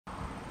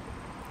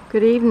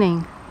Good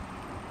evening.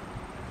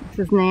 This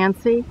is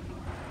Nancy,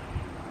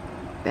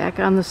 back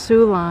on the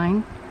SOO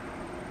line.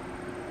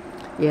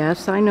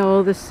 Yes, I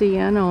know the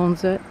CN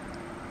owns it,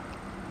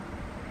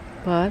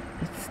 but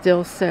it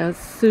still says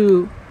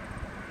SOO.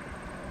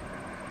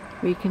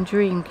 We can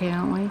dream,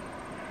 can't we?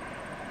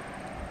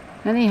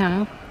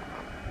 Anyhow,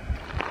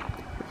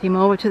 came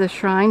over to the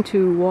shrine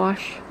to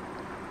water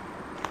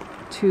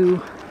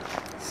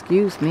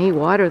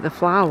the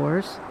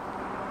flowers.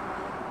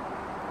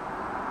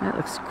 That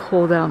looks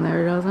cool down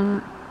there, doesn't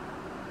it?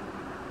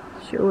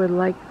 Sure would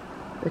like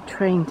the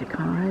train to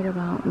come right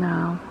about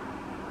now.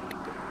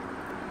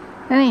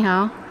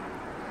 Anyhow,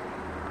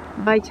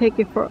 I take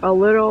you for a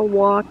little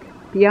walk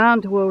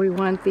beyond where we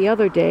went the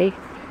other day,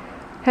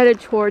 headed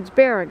towards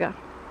Baraga.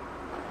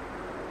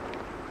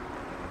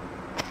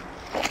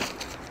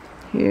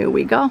 Here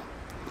we go.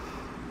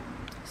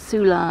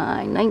 SOO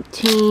Line,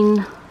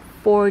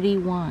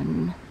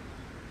 1941.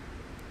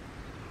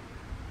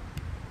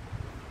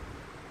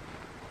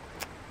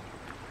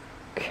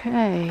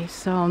 Okay,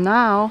 so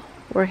now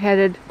we're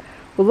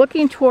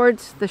looking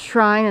towards the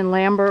shrine in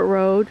Lambert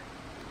Road,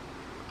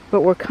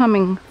 but we're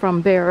coming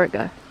from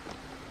Baraga.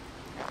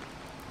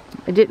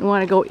 I didn't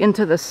want to go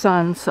into the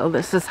sun, so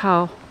this is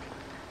how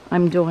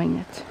I'm doing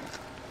it.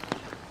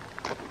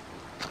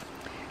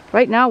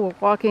 Right now we're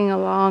walking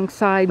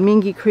alongside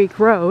Menge Creek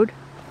Rd.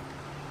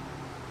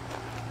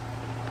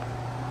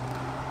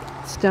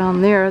 It's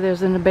down there.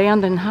 There's an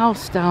abandoned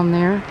house down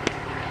there.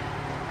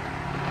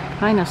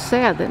 Kind of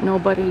sad that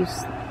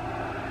nobody's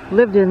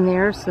lived in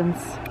there since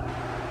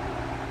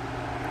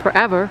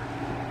forever.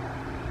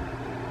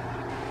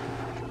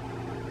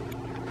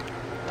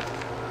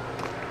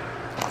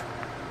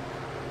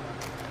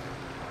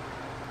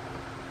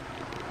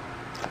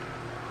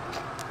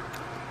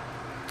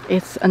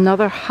 It's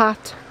another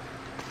hot,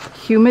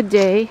 humid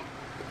day,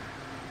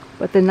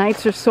 but the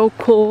nights are so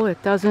cool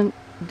it doesn't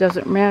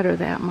matter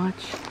that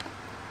much.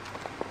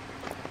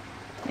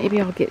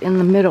 Maybe I'll get in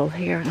the middle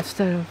here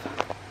instead of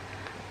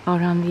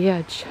out on the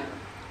edge.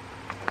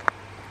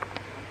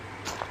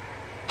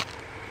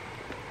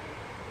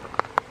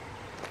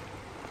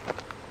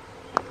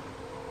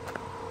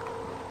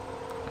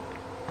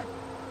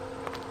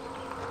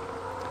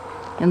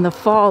 In the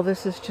fall,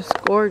 this is just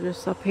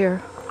gorgeous up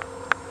here.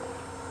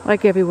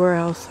 Like everywhere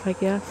else, I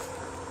guess.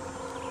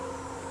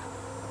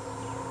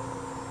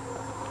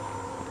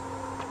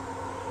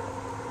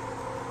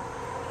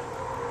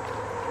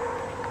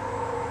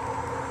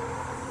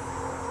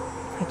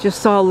 I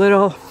just saw a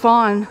little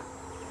fawn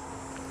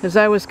as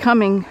I was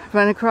running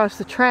across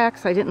the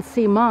tracks. I didn't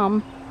see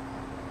Mom.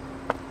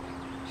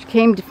 She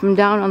came from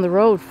down on the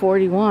road,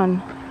 41.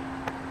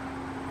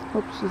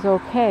 Hope she's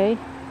okay.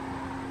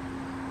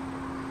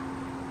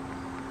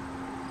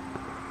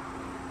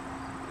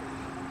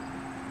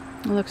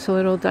 It looks a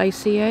little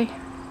dicey, eh?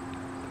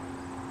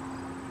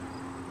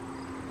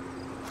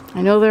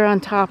 I know they're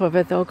on top of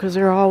it though, because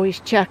they're always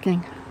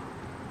checking.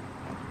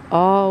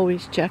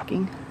 Always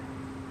checking.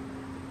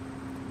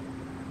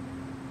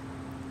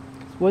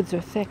 These woods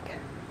are thick.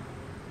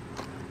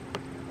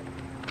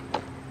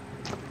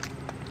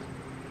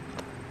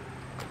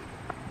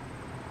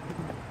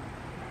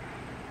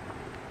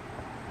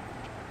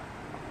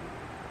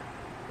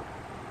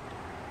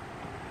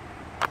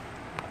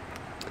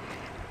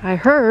 I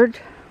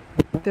heard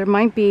there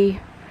might be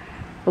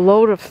a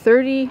load of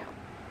 30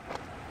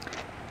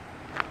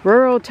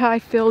 rural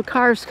tie-filled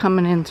cars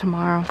coming in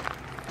tomorrow.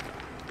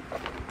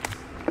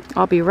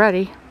 I'll be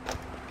ready.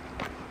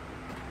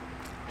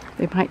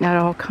 They might not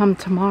all come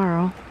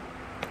tomorrow,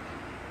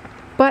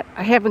 but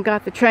I haven't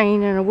got the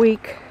train in a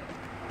week,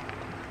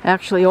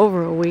 actually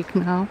over a week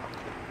now,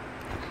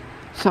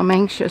 so I'm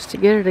anxious to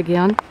get it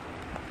again.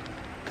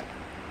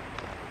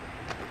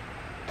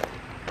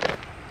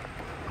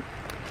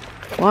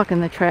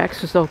 Walking the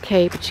tracks is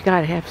okay, but you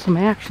gotta have some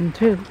action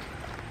too.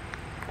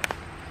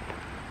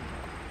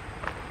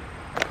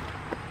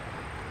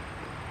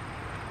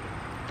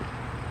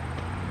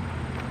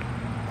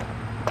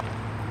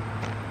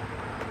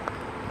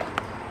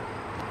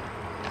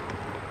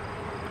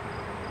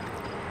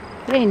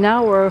 Okay,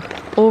 now we're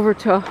over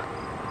to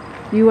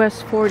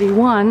US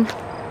 41. I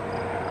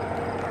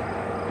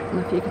don't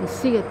know if you can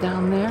see it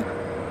down there.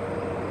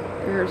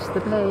 There's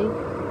the bay.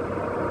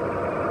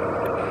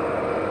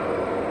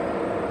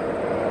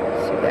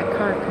 That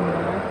car come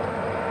by.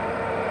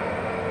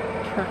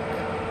 Truck.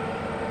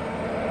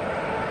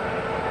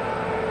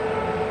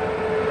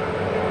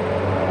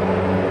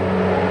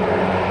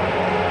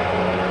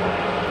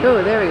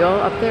 Oh, there we go,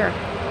 up there.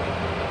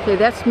 Okay,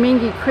 that's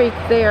Menge Creek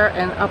there,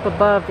 and up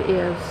above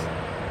is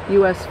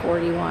US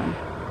 41.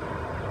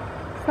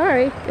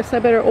 Sorry, guess I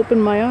better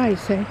open my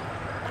eyes, hey?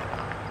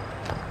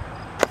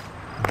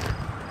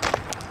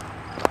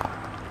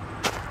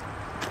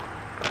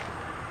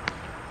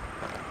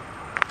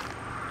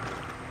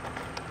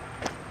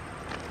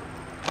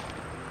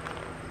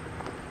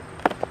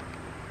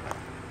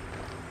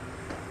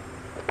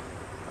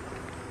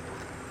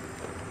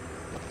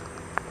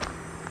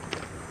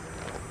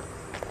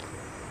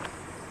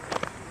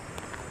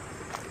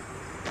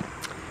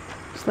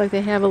 Looks like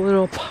they have a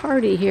little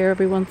party here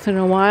every once in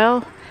a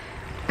while.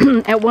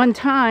 At one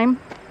time,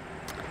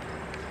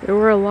 there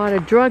were a lot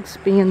of drugs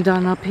being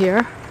done up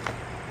here.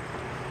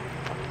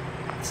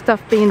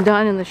 Stuff being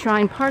done in the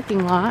shrine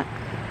parking lot.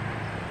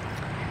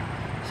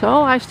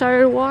 So I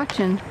started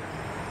watching.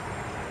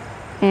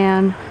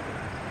 And,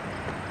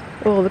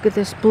 oh, look at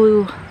this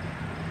blue.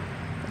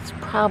 It's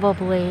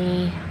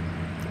probably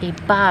a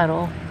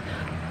bottle.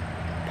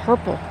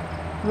 Purple.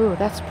 Ooh,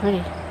 that's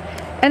pretty.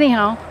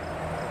 Anyhow,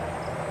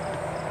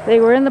 they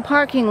were in the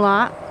parking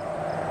lot,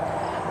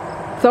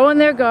 throwing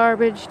their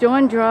garbage,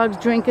 doing drugs,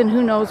 drinking,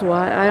 who knows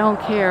what. I don't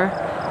care.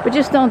 But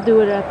just don't do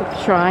it at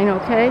the shrine,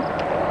 okay?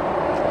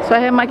 So I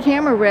had my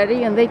camera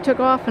ready, and they took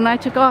off, and I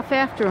took off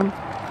after them.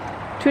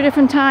 2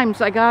 different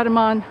times I got them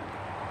on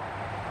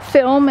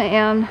film,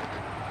 and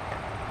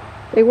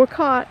they were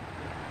caught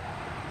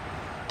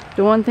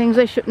doing things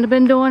they shouldn't have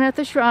been doing at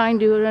the shrine.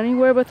 Do it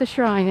anywhere but the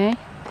shrine, eh?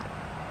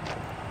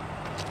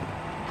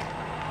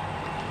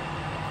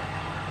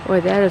 Boy,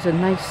 that is a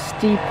nice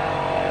steep.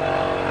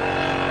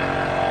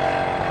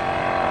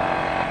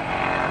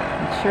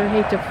 I sure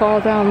hate to fall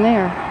down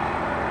there.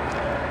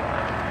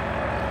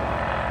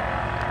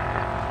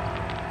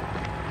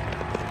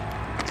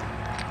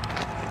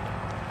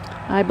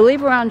 I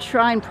believe we're on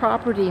shrine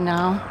property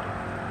now.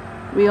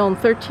 We own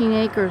 13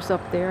 acres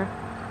up there.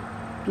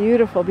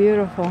 Beautiful,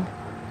 beautiful.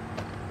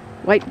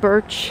 White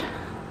birch.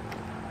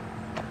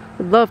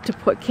 Would love to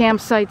put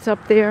campsites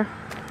up there.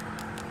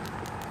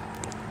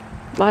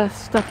 A lot of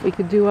stuff we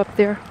could do up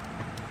there.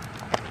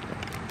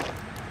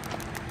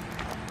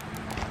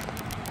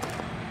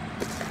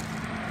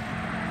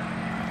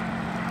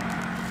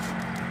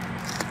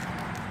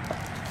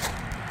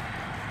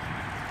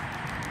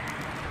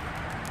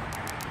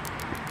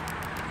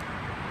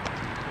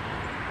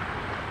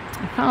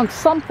 I found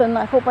something.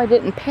 I hope I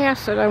didn't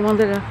pass it. I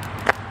wanted to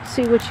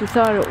see what you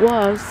thought it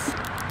was.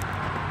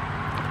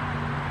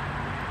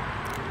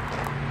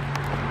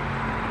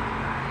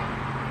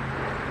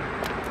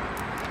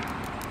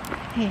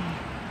 Hey,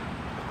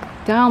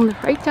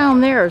 right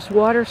down there is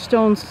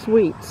Waterstone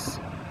Sweets.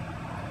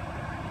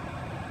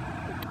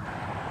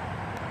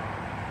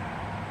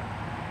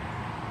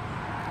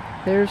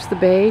 There's the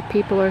bay.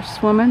 People are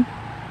swimming.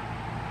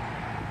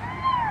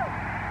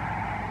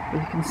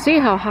 You can see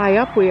how high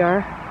up we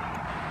are.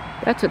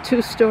 That's a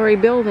 2-story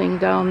building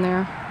down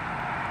there.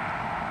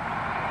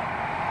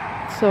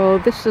 So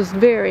this is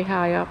very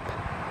high up.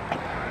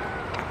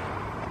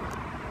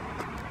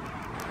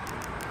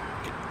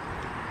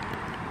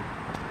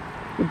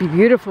 It'd be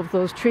beautiful if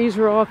those trees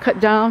were all cut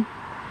down.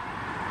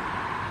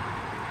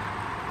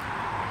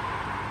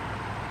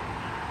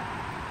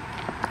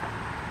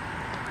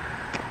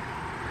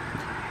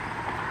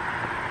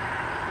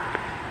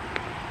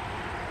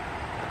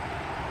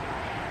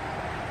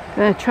 I'm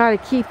gonna try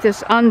to keep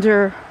this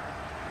under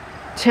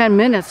 10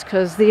 minutes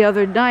because the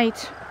other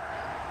night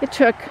it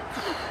took,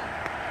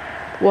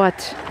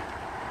 what,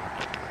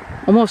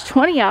 almost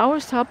 20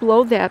 hours to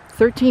upload that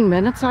 13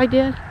 minutes I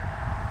did.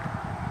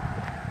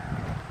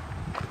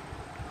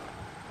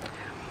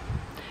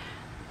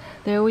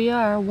 There we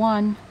are,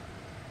 1.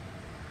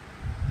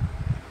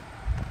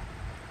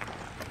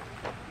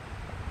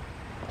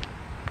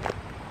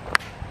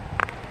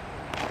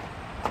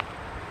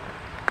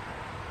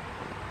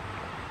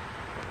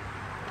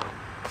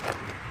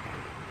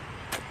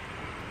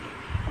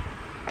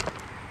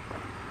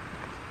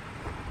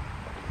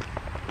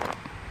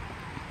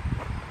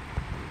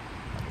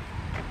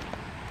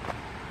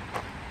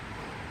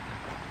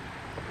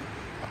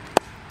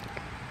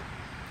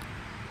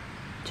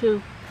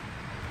 Two.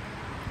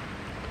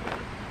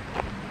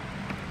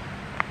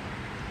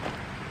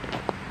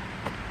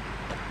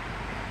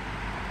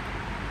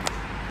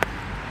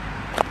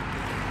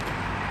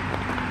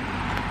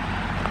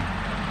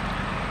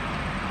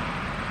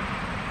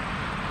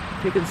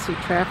 You can see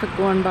traffic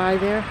going by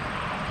there.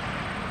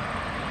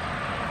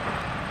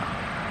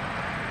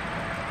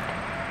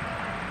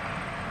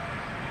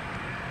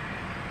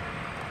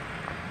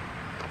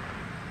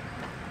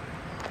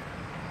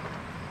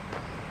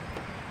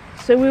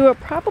 So we were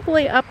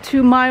probably up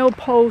to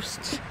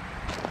milepost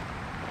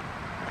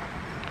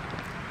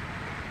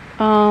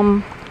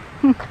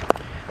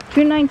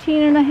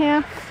 219 and a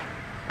half,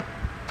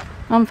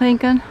 I'm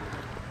thinking.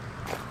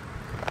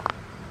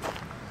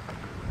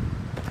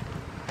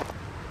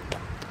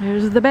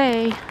 There's the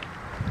bay,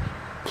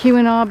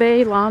 Keweenaw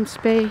Bay, L'Anse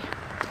Bay.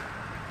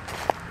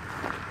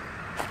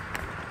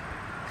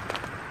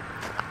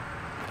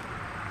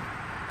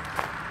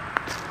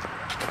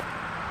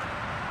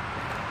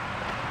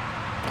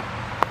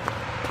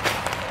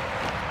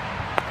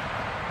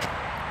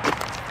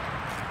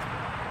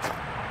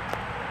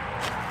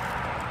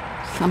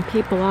 Some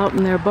people out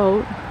in their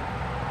boat.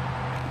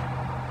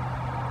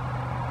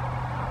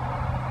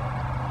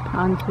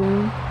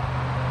 Pontoon.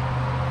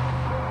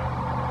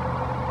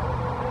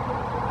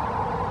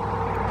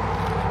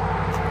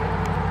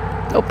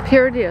 Oh,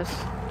 here it is.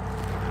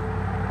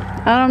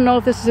 I don't know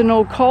if this is an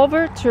old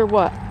culvert or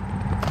what.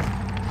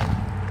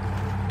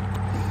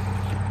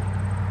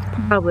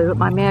 Probably, but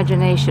my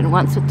imagination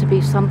wants it to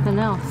be something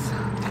else.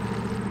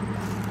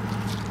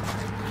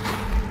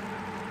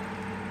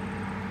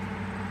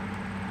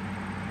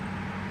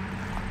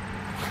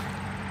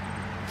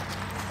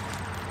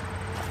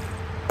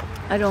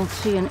 I don't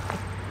see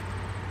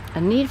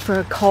a need for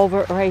a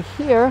culvert right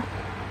here.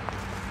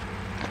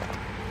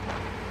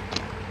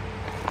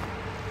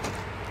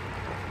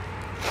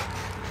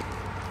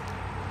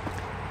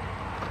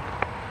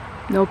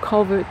 No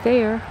culvert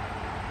there.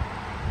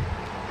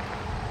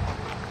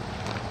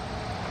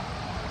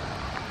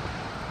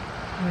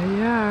 There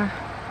you are.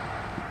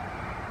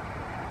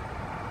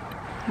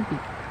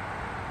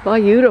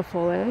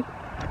 Beautiful, eh?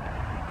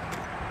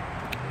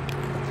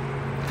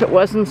 If it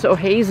wasn't so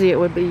hazy, it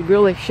would be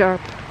really sharp.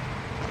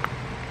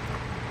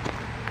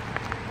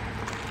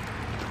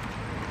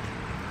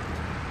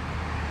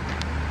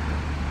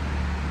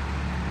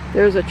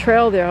 There's a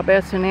trail there. I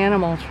bet it's an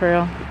animal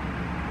trail.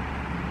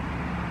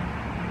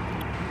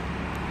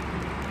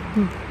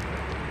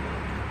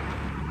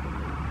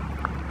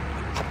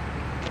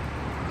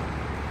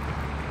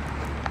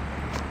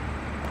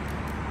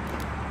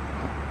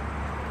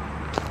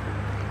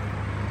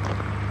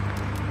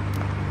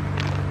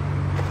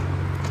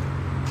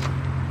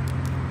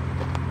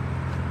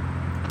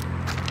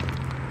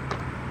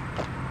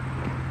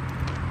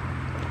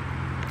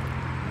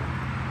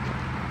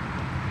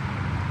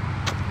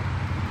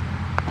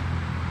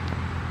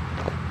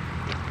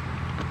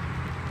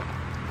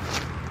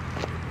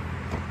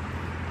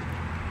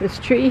 This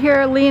tree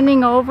here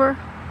leaning over,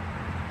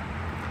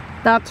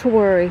 not to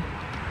worry.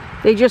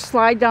 They just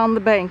slide down the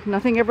bank.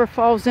 Nothing ever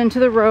falls into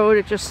the road.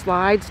 It just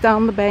slides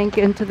down the bank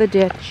into the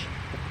ditch.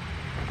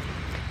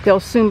 They'll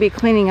soon be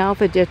cleaning out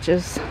the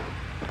ditches.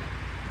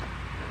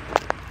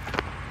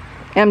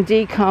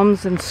 MD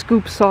comes and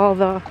scoops all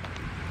the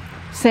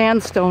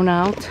sandstone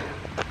out.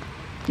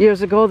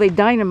 Years ago they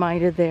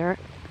dynamited there,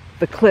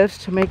 the cliffs,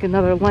 to make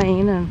another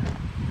lane, and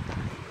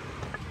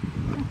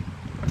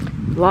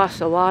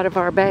lost a lot of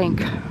our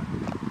bank.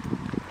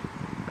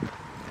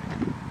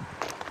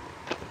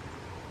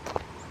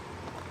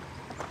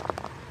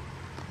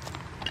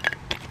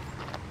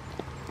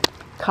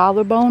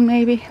 Collarbone,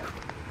 maybe?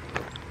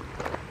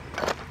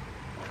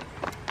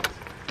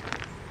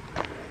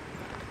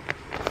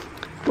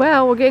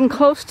 Well, we're getting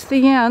close to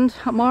the end.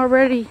 I'm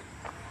already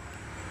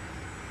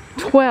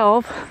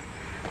 12.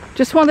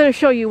 Just wanted to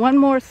show you one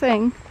more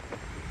thing.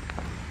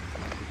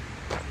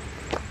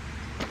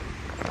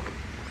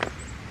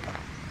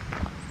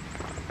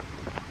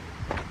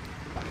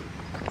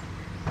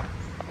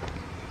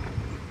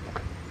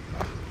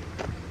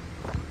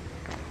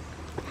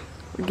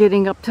 We're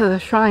getting up to the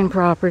shrine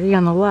property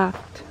on the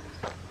left.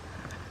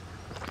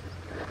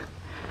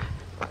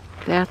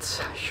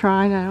 That's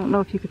shrine. I don't know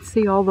if you could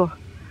see all the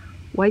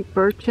white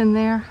birch in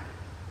there.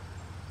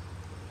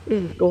 It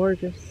is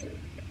gorgeous.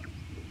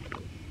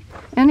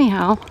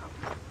 Anyhow,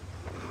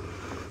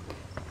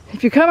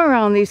 if you come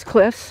around these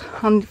cliffs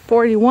on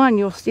 41,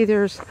 you'll see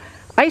there's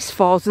ice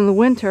falls in the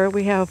winter.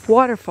 We have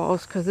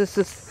waterfalls because this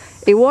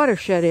is a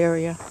watershed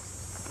area.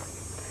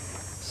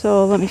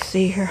 So let me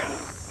see here.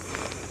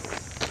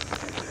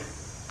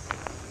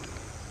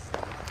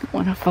 I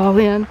want to fall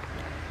in.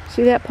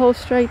 See that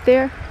post right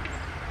there?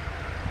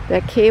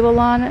 That cable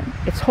on it?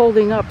 It's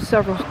holding up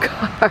several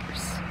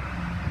cars.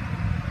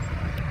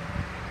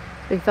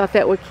 They thought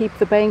that would keep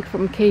the bank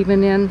from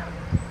caving in.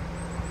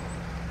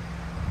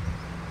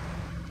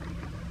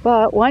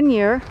 But one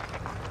year,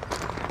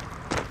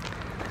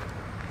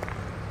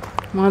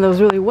 one of those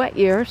really wet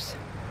years,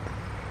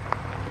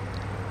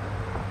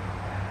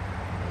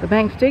 the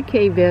bank did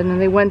cave in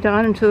and they went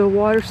down into the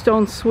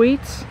Waterstone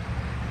Suites,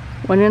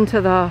 went into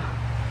the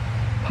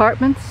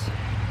apartments.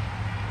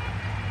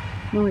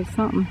 Really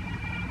something.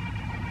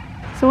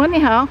 So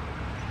anyhow,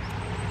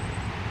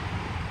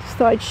 just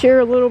thought I'd share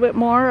a little bit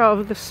more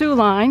of the SOO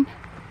Line,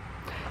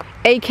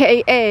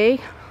 aka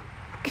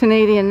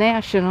Canadian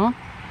National.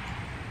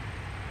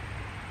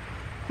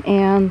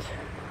 And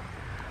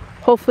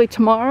hopefully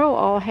tomorrow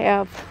I'll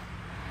have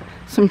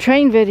some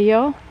train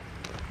video.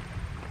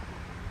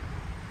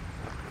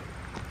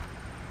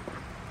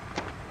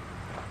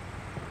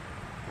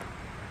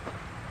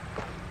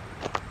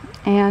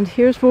 And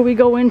here's where we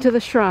go into the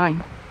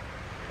shrine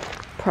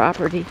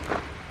property.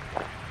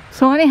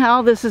 So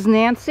anyhow, this is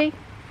Nancy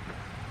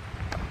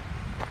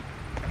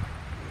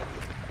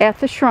at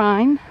the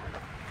shrine.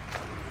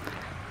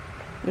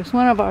 There's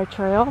one of our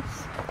trails.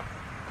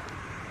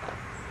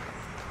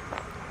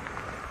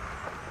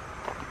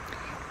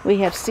 We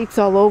have seats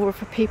all over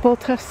for people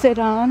to sit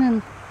on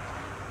and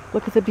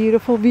look at the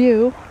beautiful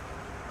view.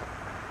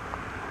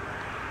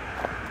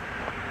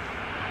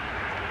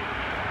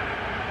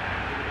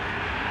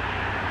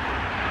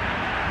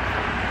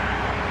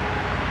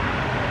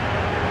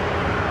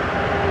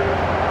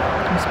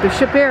 There's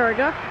Bishop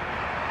Baraga.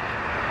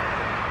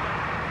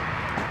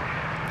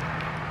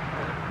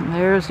 And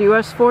there's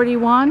US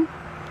 41.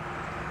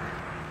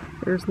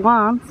 There's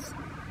L'Anse.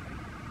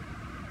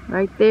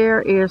 Right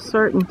there is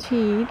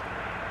Certainty.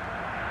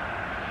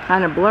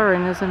 Kind of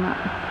blurring, isn't it?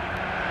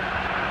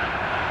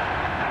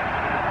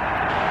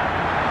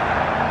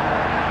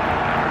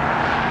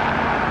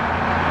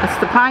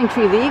 the pine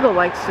tree the eagle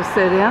likes to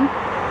sit in.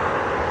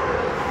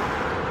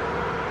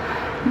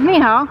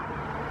 Anyhow,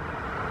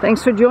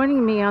 thanks for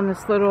joining me on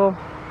this little,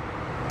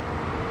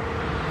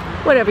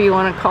 whatever you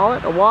want to call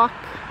it, a walk,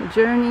 a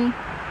journey,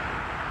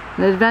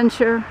 an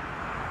adventure.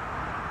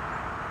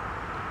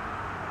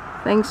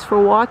 Thanks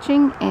for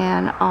watching,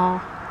 and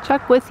I'll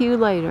check with you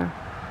later.